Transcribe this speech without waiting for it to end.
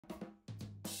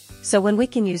So when we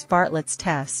can use Bartlett's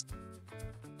test.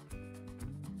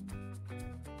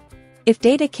 If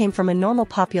data came from a normal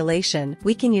population,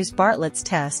 we can use Bartlett's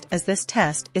test as this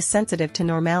test is sensitive to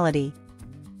normality.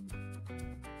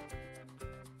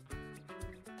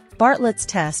 Bartlett's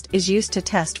test is used to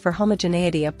test for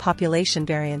homogeneity of population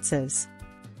variances.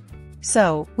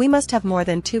 So, we must have more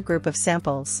than two groups of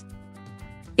samples.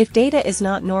 If data is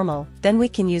not normal, then we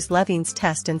can use Levine's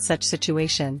test in such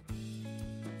situation.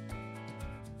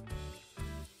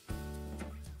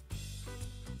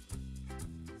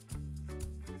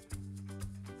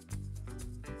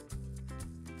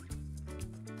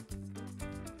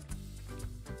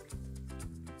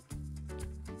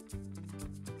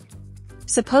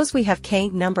 Suppose we have k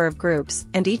number of groups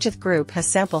and each group has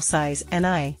sample size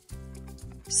ni.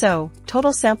 So,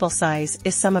 total sample size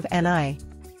is sum of ni.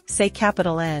 Say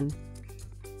capital N.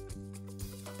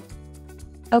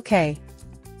 Okay.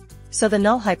 So the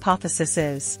null hypothesis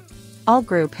is, all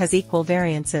group has equal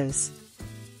variances.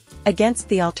 Against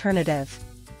the alternative,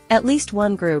 at least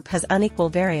one group has unequal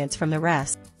variance from the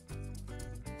rest.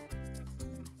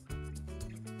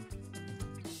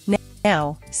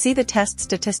 Now, see the test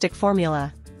statistic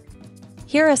formula.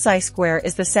 Here SI square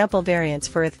is the sample variance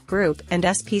for ith group and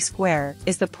SP square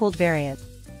is the pooled variance.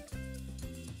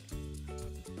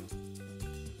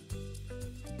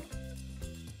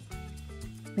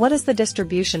 What is the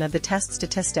distribution of the test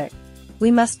statistic?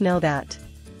 We must know that.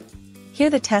 Here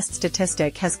the test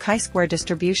statistic has chi-square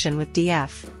distribution with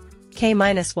df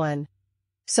k-1.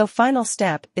 So final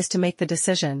step is to make the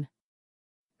decision.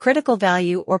 Critical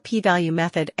value or p-value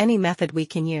method, any method we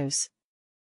can use.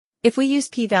 If we use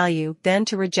p-value, then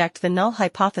to reject the null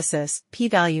hypothesis,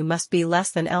 p-value must be less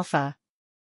than alpha.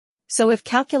 So if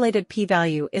calculated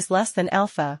p-value is less than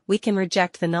alpha, we can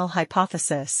reject the null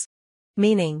hypothesis.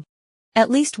 Meaning, at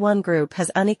least one group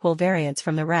has unequal variance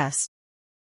from the rest.